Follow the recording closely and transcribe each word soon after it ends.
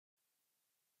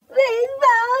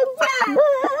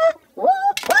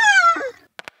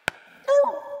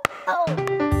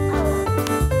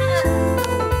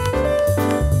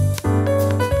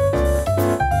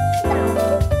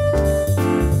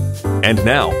And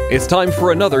now, it's time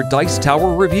for another Dice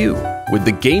Tower review with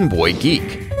the Game Boy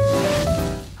Geek.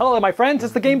 Hello my friends,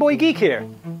 it's the Game Boy Geek here.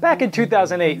 Back in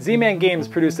 2008, Z-Man Games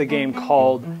produced a game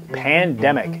called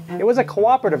Pandemic. It was a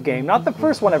cooperative game, not the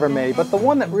first one ever made, but the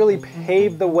one that really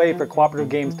paved the way for cooperative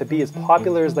games to be as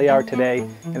popular as they are today,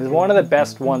 and is one of the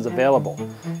best ones available.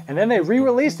 And then they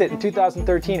re-released it in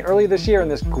 2013, earlier this year, in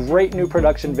this great new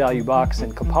production value box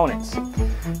and components.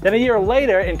 Then a year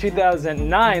later, in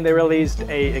 2009, they released an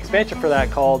expansion for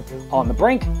that called On the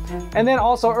Brink. And then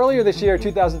also earlier this year,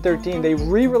 2013, they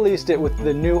re-released it with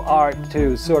the new art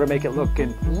to sort of make it look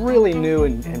really new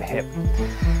and hip.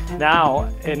 Now,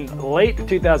 in late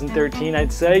 2013,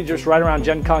 I'd say, just right around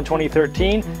Gen Con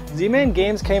 2013, Z-Man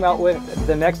Games came out with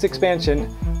the next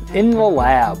expansion, In the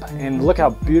Lab. And look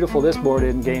how beautiful this board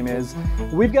and game is.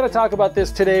 We've got to talk about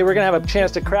this today. We're going to have a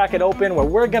chance to crack it open, where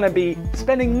we're going to be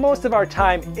spending most of our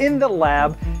time in the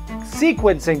lab,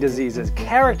 sequencing diseases,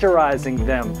 characterizing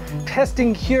them,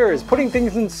 testing cures, putting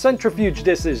things in centrifuge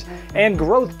dishes and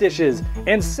growth dishes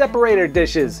and separator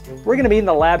dishes. We're going to be in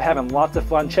the lab having lots of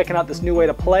fun, checking out this new way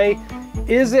to play.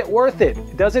 Is it worth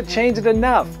it? Does it change it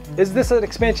enough? Is this an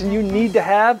expansion you need to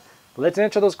have? Let's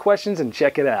answer those questions and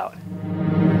check it out.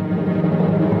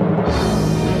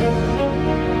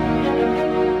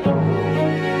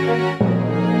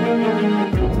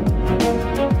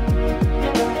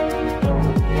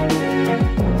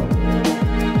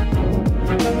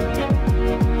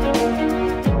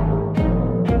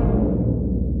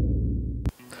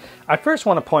 I first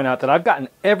want to point out that I've gotten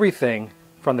everything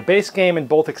from the base game and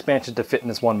both expansions to fit in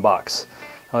this one box.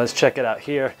 Now let's check it out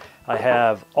here. I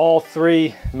have all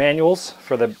three manuals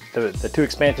for the two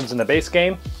expansions in the base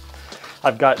game.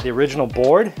 I've got the original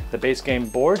board, the base game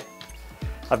board.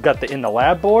 I've got the In the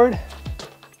Lab board.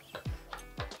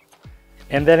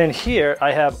 And then in here,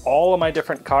 I have all of my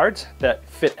different cards that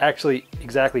fit actually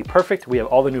exactly perfect. We have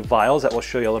all the new vials that we'll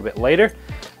show you a little bit later.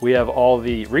 We have all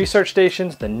the research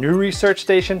stations, the new research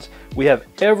stations. We have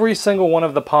every single one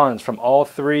of the pawns from all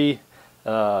three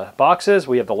boxes.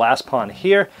 We have the last pawn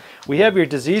here. We have your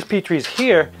disease petries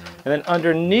here, and then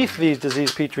underneath these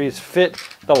disease petries fit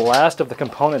the last of the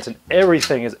components, and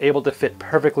everything is able to fit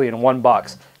perfectly in one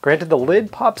box. Granted, the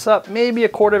lid pops up maybe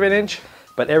 1/4 of an inch,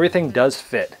 but everything does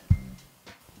fit.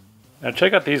 Now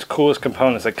check out these coolest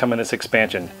components that come in this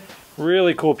expansion.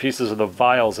 Really cool pieces of the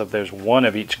vials. There's one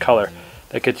of each color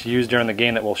that gets used during the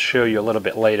game that we'll show you a little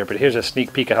bit later, but here's a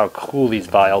sneak peek at how cool these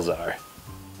vials are.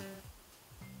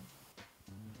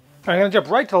 I'm going to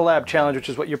jump right to the lab challenge, which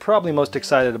is what you're probably most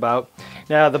excited about.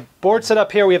 Now the board set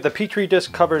up here, we have the Petri dish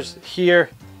covers here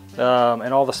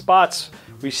and all the spots.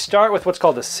 We start with what's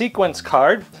called a sequence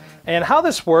card. And how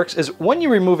this works is when you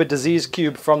remove a disease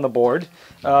cube from the board,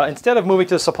 instead of moving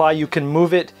to the supply, you can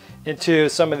move it into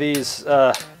some of these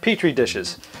Petri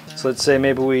dishes. So let's say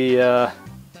maybe we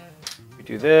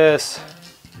do this.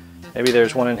 Maybe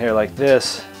there's one in here like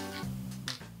this.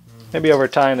 Maybe over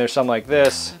time there's some like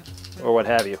this, or what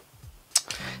have you.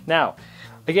 Now,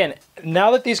 again,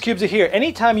 now that these cubes are here,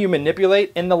 anytime you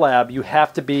manipulate in the lab, you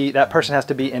have to be, that person has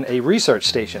to be in a research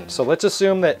station. So let's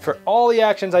assume that for all the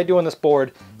actions I do on this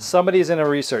board, somebody's in a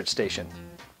research station.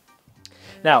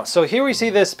 Now, so here we see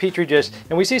this Petri dish,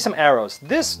 and we see some arrows.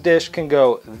 This dish can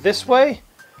go this way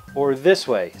or this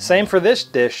way. Same for this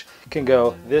dish, can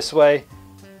go this way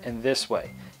and this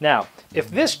way. Now, if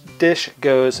this dish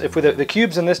goes, if the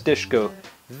cubes in this dish go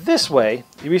this way,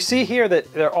 we see here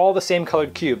that they're all the same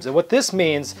colored cubes. And what this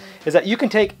means is that you can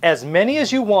take as many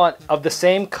as you want of the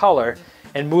same color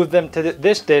and move them to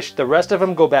this dish. The rest of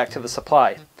them go back to the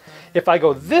supply. If I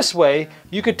go this way,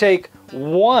 you could take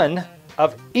one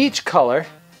of each color.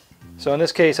 So in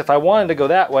this case, if I wanted to go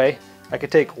that way, I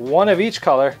could take one of each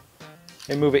color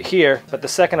and move it here, but the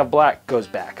second of black goes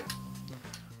back.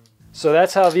 So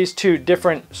that's how these two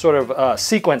different sort of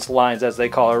sequence lines, as they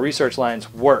call it, or research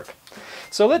lines, work.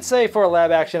 So let's say for a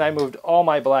lab action, I moved all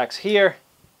my blacks here,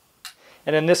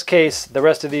 and in this case, the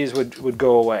rest of these would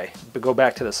go away, but go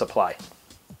back to the supply.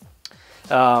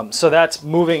 So that's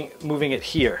moving it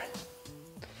here.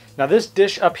 Now this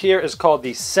dish up here is called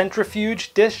the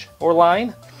centrifuge dish or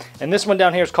line, and this one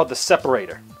down here is called the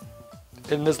separator.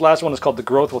 And this last one is called the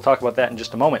growth. We'll talk about that in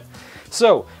just a moment.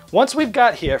 So once we've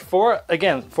got here, for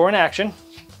an action,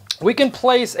 we can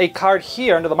place a card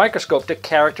here under the microscope to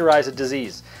characterize a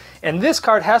disease. And this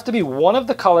card has to be one of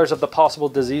the colors of the possible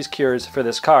disease cures for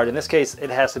this card. In this case, it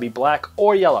has to be black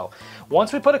or yellow.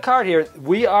 Once we put a card here,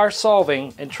 we are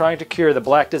solving and trying to cure the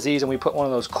black disease, and we put one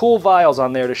of those cool vials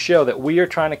on there to show that we are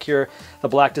trying to cure the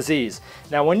black disease.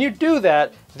 Now when you do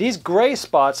that, these gray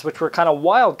spots, which were kind of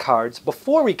wild cards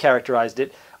before we characterized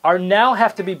it, are now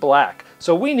have to be black.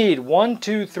 So we need 1,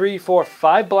 2, 3, 4,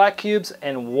 5 black cubes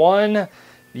and 1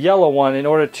 yellow one in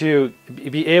order to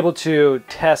be able to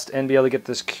test and be able to get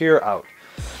this cure out.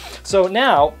 So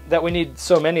now that we need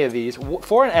so many of these,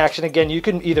 for an action, again, you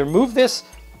can either move this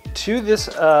to this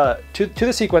to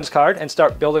the sequence card and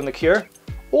start building the cure,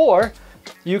 or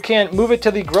you can move it to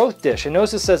the growth dish. And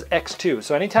notice it says X2.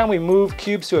 So anytime we move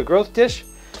cubes to a growth dish,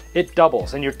 it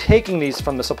doubles, and you're taking these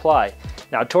from the supply.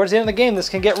 Now, towards the end of the game, this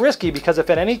can get risky because if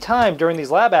at any time during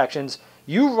these lab actions,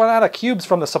 you run out of cubes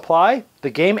from the supply, the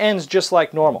game ends just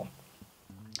like normal.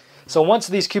 So once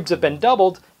these cubes have been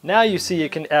doubled, now you see you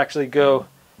can actually go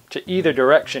to either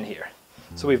direction here.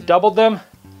 So we've doubled them,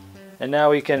 and now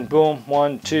we can boom,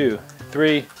 1, 2,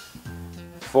 3,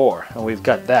 4, and we've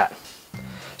got that.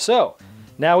 So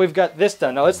now we've got this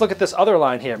done. Now let's look at this other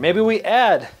line here. Maybe we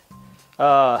add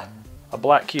a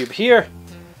black cube here,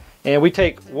 and we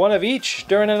take one of each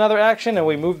during another action, and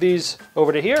we move these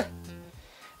over to here.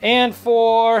 And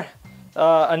for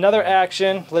another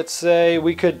action, let's say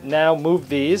we could now move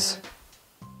these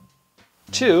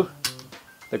to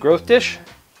the growth dish,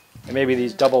 and maybe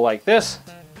these double like this.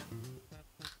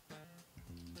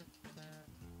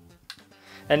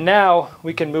 And now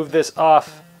we can move this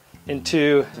off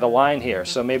into the line here.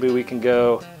 So maybe we can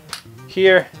go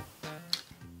here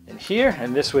and here,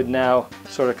 and this would now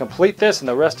sort of complete this, and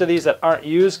the rest of these that aren't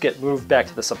used get moved back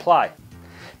to the supply.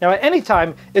 Now at any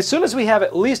time, as soon as we have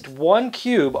at least 1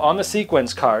 cube on the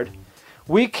sequence card,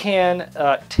 we can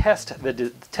test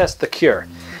the cure.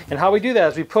 And how we do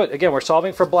that is we put, again, we're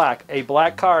solving for black, a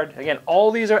black card. Again,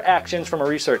 all these are actions from a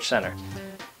research center.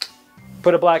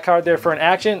 Put a black card there for an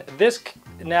action. This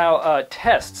now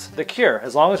tests the cure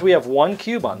as long as we have 1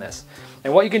 cube on this.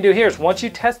 And what you can do here is once you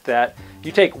test that,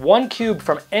 you take 1 cube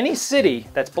from any city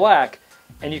that's black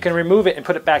and you can remove it and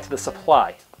put it back to the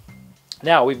supply.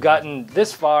 Now we've gotten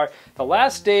this far. The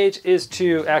last stage is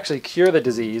to actually cure the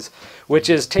disease,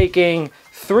 which is taking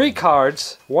 3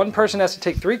 cards. One person has to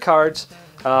take 3 cards,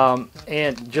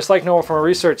 and just like normal from a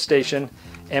research station,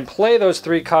 and play those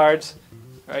 3 cards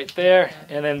right there,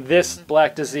 and then this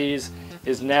black disease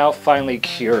is now finally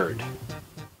cured.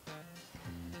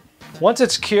 Once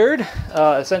it's cured,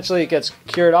 essentially it gets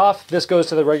cured off. This goes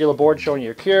to the regular board showing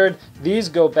you're cured. These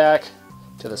go back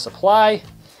to the supply,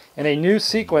 and a new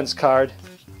sequence card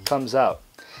comes out.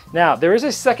 Now, there is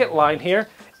a second line here.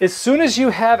 As soon as you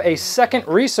have a second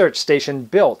research station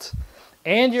built,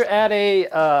 and you're at a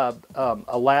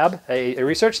lab, a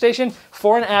research station,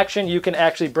 for an action, you can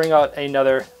actually bring out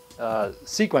another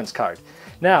sequence card.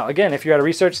 Now, again, if you're at a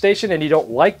research station and you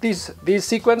don't like these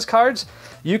sequence cards,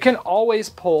 you can always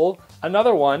pull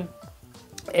another one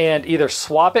and either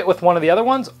swap it with one of the other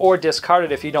ones or discard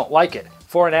it if you don't like it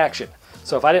for an action.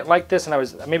 So if I didn't like this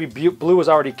and maybe blue was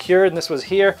already cured and this was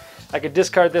here, I could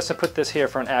discard this and put this here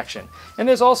for an action. And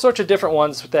there's all sorts of different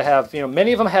ones that have,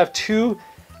 many of them have 2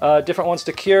 different ones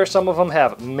to cure. Some of them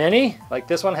have many, like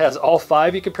this one has all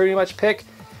 5 you could pretty much pick.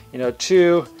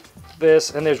 2,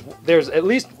 this, and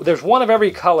there's one of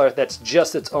every color that's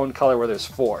just its own color where there's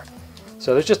 4.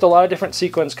 So there's just a lot of different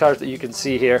sequence cards that you can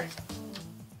see here,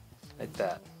 like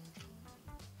that.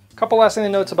 A couple last thing to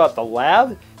notes about the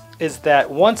lab is that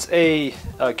once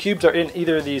cubes are in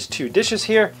either of these 2 dishes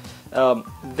here,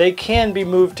 they can be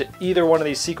moved to either one of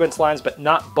these sequence lines, but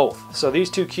not both. So these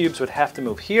 2 cubes would have to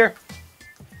move here.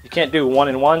 You can't do 1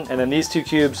 and 1, and then these 2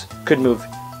 cubes could move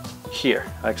here.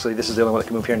 Actually, this is the only one that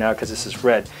can move here now because this is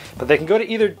red. But they can go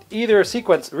to either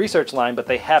sequence research line, but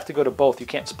they have to go to both. You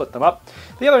can't split them up.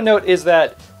 The other note is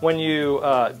that when you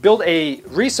build a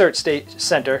research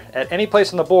center at any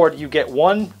place on the board, you get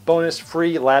 1 bonus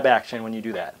free lab action when you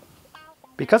do that.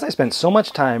 Because I spent so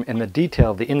much time in the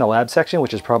detail of the in the lab section,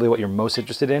 which is probably what you're most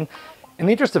interested in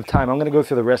the interest of time, I'm going to go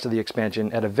through the rest of the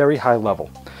expansion at a very high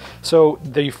level. So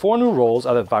the 4 new roles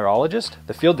are the virologist,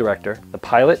 the field director, the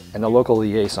pilot, and the local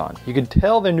liaison. You can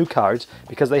tell they're new cards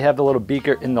because they have the little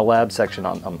beaker in the lab section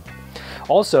on them.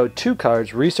 Also, 2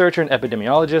 cards, researcher and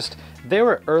epidemiologist. They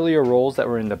were earlier roles that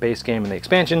were in the base game and the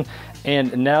expansion,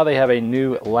 and now they have a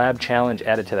new lab challenge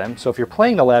added to them. So if you're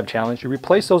playing the lab challenge, you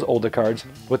replace those older cards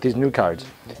with these new cards.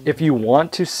 If you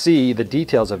want to see the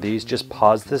details of these, just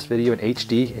pause this video in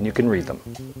HD and you can read them.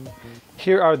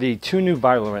 Here are the 2 new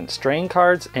virulent strain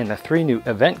cards and the 3 new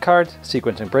event cards,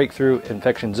 sequence and breakthrough,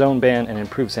 infection zone ban, and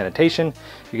improved sanitation.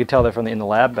 You can tell they're from the in the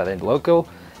lab by the local.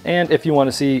 And if you want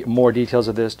to see more details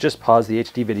of this, just pause the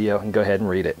HD video and go ahead and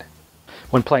read it.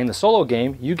 When playing the solo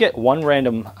game, you get 1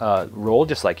 random roll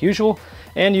just like usual,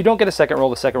 and you don't get a second roll.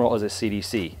 The second roll is a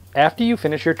CDC. After you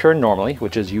finish your turn normally,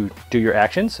 which is you do your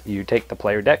actions, you take the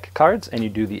player deck cards and you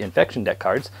do the infection deck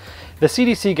cards, The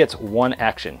CDC gets one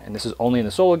action, and this is only in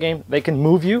the solo game. They can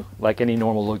move you like any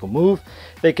normal legal move.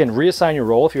 They can reassign your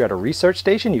role. If you're at a research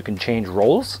station, you can change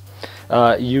roles.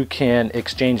 You can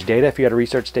exchange data if you're at a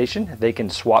research station. They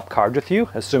can swap cards with you,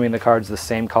 assuming the card's the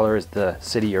same color as the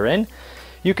city you're in.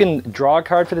 You can draw a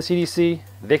card for the CDC.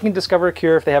 They can discover a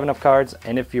cure if they have enough cards.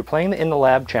 And if you're playing the In the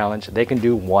Lab challenge, they can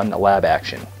do one lab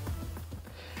action.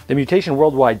 The Mutation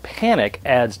Worldwide Panic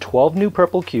adds 12 new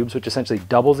purple cubes, which essentially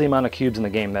doubles the amount of cubes in the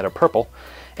game that are purple.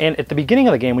 And at the beginning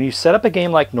of the game, when you set up a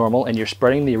game like normal and you're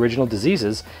spreading the original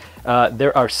diseases,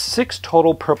 there are 6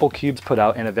 total purple cubes put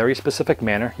out in a very specific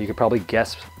manner. You could probably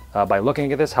guess by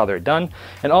looking at this how they're done.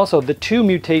 And also the 2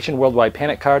 Mutation Worldwide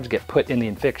Panic cards get put in the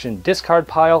Infection discard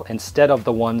pile instead of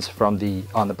the ones from the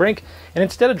On the Brink. And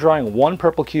instead of drawing 1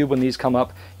 purple cube when these come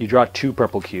up, you draw 2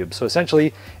 purple cubes. So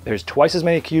essentially there's twice as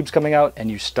many cubes coming out, and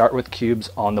you start with cubes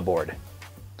on the board.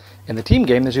 In the team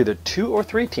game, there's either 2 or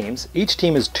 3 teams. Each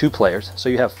team is 2 players, so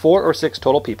you have 4 or 6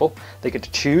 total people. They get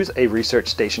to choose a research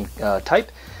station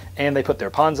type, and they put their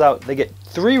pawns out. They get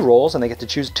 3 roles, and they get to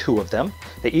choose 2 of them.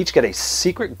 They each get a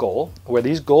secret goal, where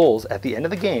these goals, at the end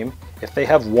of the game, if they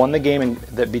have won the game and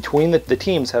that between the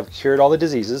teams have cured all the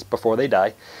diseases before they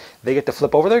die, they get to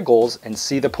flip over their goals and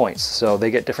see the points. So they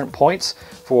get different points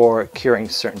for curing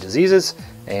certain diseases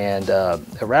and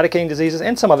eradicating diseases,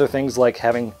 and some other things like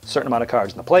having a certain amount of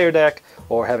cards in the player deck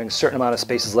or having a certain amount of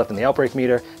spaces left in the outbreak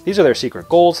meter. These are their secret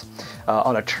goals.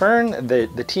 On a turn,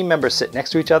 the team members sit next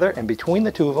to each other, and between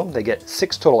the 2 of them, they get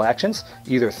 6 total actions,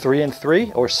 either 3 and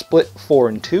 3 or split 4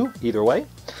 and 2, either way.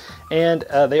 And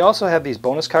they also have these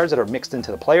bonus cards that are mixed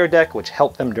into the player deck, which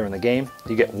help them during the game.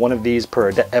 You get 1 of these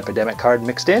per epidemic card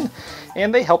mixed in,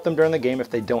 and they help them during the game. If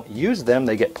they don't use them,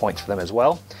 they get points for them as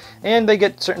well. And they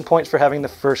get certain points for having the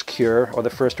first cure or the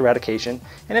first eradication.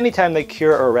 And anytime they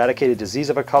cure or eradicate a disease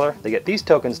of a color, they get these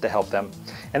tokens to help them.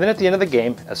 And then at the end of the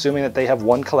game, assuming that they have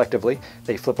won collectively,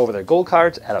 they flip over their gold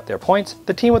cards, add up their points.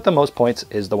 The team with the most points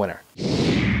is the winner.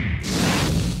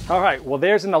 All right, well,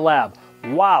 there's In the Lab.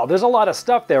 Wow, there's a lot of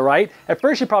stuff there, right? At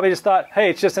first you probably just thought,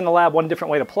 hey, it's just In the Lab, one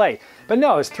different way to play. But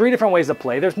no, there's 3 different ways to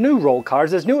play. There's new role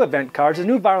cards, there's new event cards, there's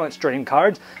new violent strain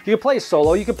cards. You can play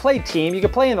solo, you can play team, you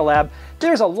can play In the Lab.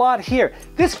 There's a lot here.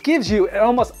 This gives you an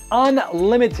almost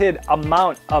unlimited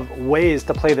amount of ways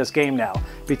to play this game now,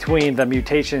 between the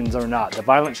mutations or not, the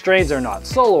violent strains or not,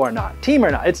 solo or not, team or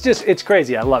not. It's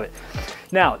crazy, I love it.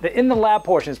 Now, the In the Lab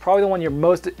portion is probably the one you're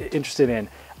most interested in.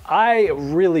 I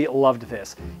really loved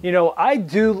this. You know,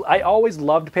 I always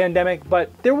loved Pandemic, but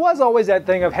there was always that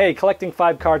thing of, hey, collecting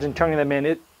 5 cards and turning them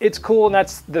in. It's cool, and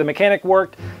the mechanic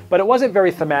worked, but it wasn't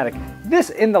very thematic. This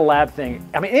In the Lab thing,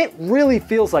 I mean, it really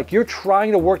feels like you're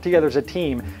trying to work together as a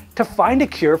team to find a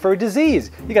cure for a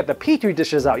disease. You got the Petri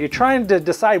dishes out. You're trying to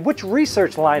decide which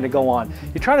research line to go on.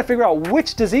 You're trying to figure out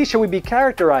which disease should we be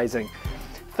characterizing.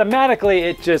 Thematically,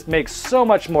 it just makes so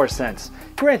much more sense.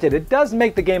 Granted, it does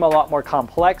make the game a lot more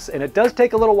complex, and it does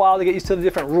take a little while to get used to the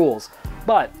different rules.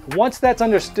 But once that's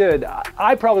understood,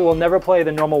 I probably will never play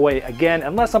the normal way again,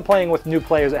 unless I'm playing with new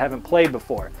players that haven't played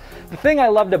before. The thing I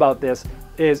loved about this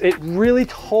is it really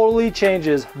totally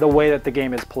changes the way that the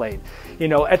game is played. You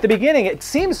know, at the beginning, it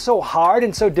seems so hard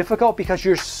and so difficult because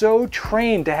you're so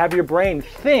trained to have your brain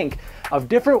think of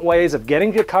different ways of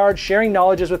getting your cards, sharing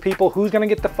knowledges with people, who's going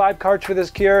to get the 5 cards for this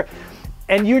cure.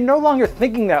 And you're no longer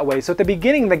thinking that way. So at the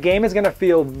beginning, the game is going to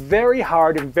feel very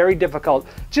hard and very difficult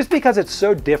just because it's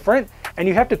so different, and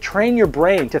you have to train your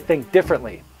brain to think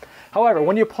differently. However,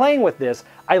 when you're playing with this,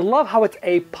 I love how it's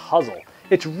a puzzle.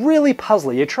 It's really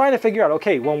puzzly. You're trying to figure out,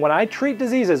 okay, well, when I treat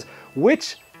diseases,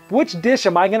 which dish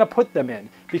am I going to put them in?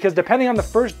 Because depending on the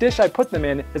first dish I put them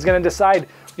in is going to decide,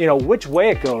 you know, which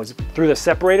way it goes, through the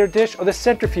separator dish or the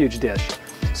centrifuge dish.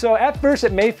 So at first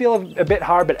it may feel a bit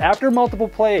hard, but after multiple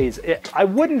plays, I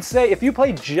wouldn't say, if you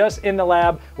play just In the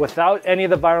Lab without any of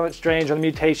the violent strains or the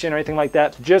mutation or anything like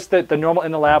that, just the normal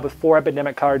In the Lab with 4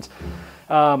 epidemic cards,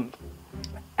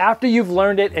 after you've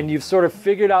learned it and you've sort of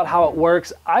figured out how it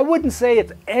works, I wouldn't say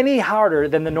it's any harder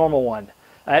than the normal one.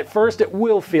 At first it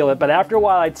will feel it, but after a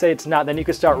while I'd say it's not. Then you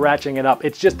can start ratcheting it up.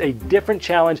 It's just a different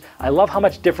challenge. I love how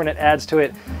much different it adds to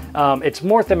it. It's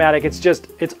more thematic.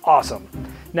 It's awesome.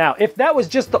 Now, if that was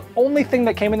just the only thing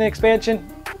that came in the expansion,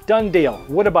 done deal.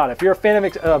 What about it? If you're a fan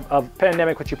of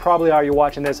Pandemic, which you probably are, you're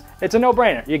watching this, it's a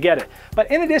no-brainer. You get it.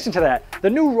 But in addition to that, the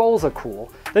new roles are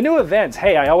cool. The new events,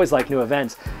 hey, I always like new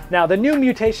events. Now, the new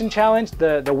mutation challenge,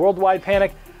 the Worldwide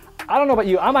Panic, I don't know about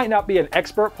you, I might not be an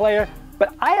expert player,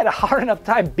 but I had a hard enough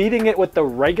time beating it with the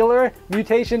regular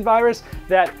mutation virus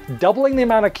that doubling the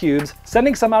amount of cubes,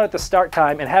 sending some out at the start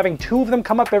time, and having 2 of them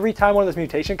come up every time one of those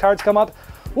mutation cards come up,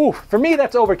 Ooh, for me,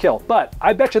 that's overkill, but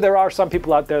I bet you there are some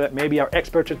people out there that maybe are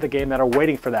experts at the game that are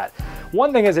waiting for that.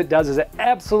 One thing it does is it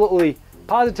absolutely,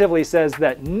 positively says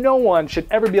that no one should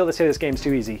ever be able to say this game's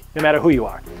too easy, no matter who you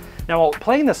are. Now, while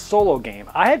playing the solo game,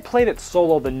 I had played it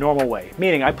solo the normal way,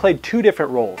 meaning I played 2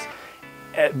 different roles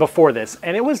before this,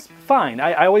 and it was fine.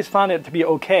 I always found it to be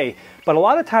okay, but a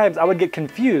lot of times I would get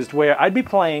confused where I'd be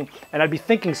playing and I'd be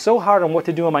thinking so hard on what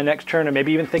to do on my next turn, or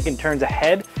maybe even thinking turns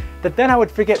ahead, that then I would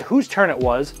forget whose turn it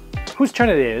was, whose turn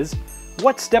it is,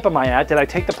 what step am I at, did I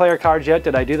take the player cards yet,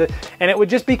 did I do that, and it would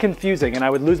just be confusing and I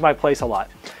would lose my place a lot.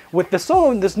 With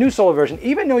this new solo version,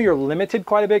 even though you're limited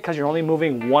quite a bit because you're only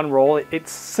moving 1 role, it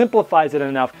simplifies it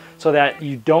enough so that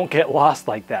you don't get lost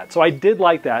like that. So I did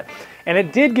like that. And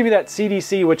it did give you that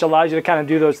CDC, which allows you to kind of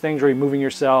do those things where you're moving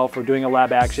yourself or doing a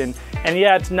lab action. And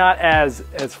yeah, it's not as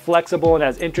flexible and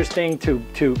as interesting to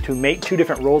make 2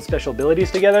 different roles special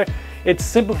abilities together. It's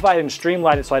simplified and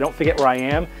streamlined it so I don't forget where I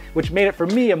am, which made it for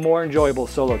me a more enjoyable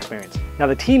solo experience. Now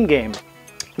the team game.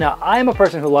 Now I'm a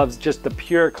person who loves just the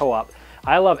pure co-op.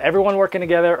 I love everyone working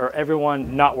together or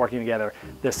everyone not working together.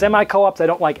 The semi-co-ops I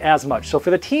don't like as much. So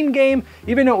for the team game,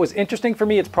 even though it was interesting for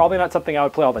me, it's probably not something I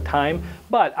would play all the time,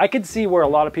 but I could see where a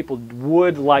lot of people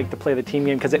would like to play the team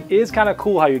game because it is kind of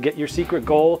cool how you get your secret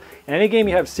goal. In any game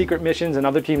you have secret missions and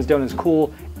other teams don't is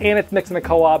cool, and it's mixing the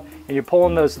co-op, and you're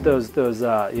pulling those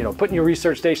you know, putting your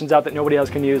research stations out that nobody else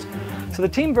can use. So the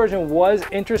team version was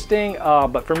interesting,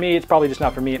 but for me, it's probably just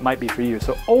not for me. It might be for you.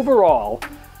 So overall,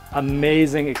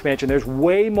 amazing expansion. There's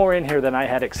way more in here than I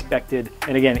had expected.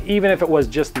 And again, even if it was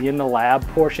just the in the lab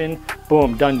portion,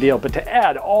 boom, done deal. But to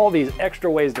add all these extra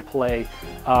ways to play,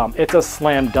 it's a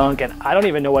slam dunk. And I don't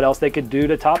even know what else they could do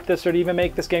to top this or to even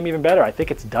make this game even better. I think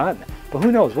it's done. But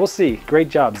who knows? We'll see. Great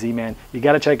job, Z-Man. You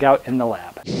got to check out In the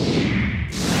Lab.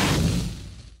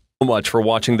 Much for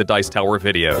watching the Dice Tower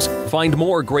videos. Find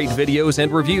more great videos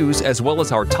and reviews as well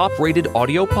as our top-rated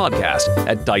audio podcast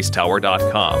at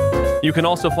Dicetower.com. You can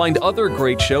also find other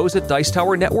great shows at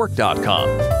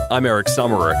Dicetowernetwork.com. I'm Eric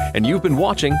Summerer, and you've been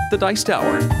watching The Dice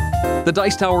Tower. The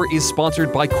Dice Tower is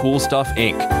sponsored by Cool Stuff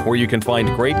Inc., where you can find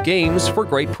great games for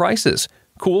great prices.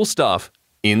 Cool stuff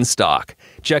in stock.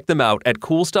 Check them out at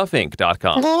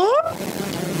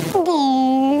CoolStuffInc.com.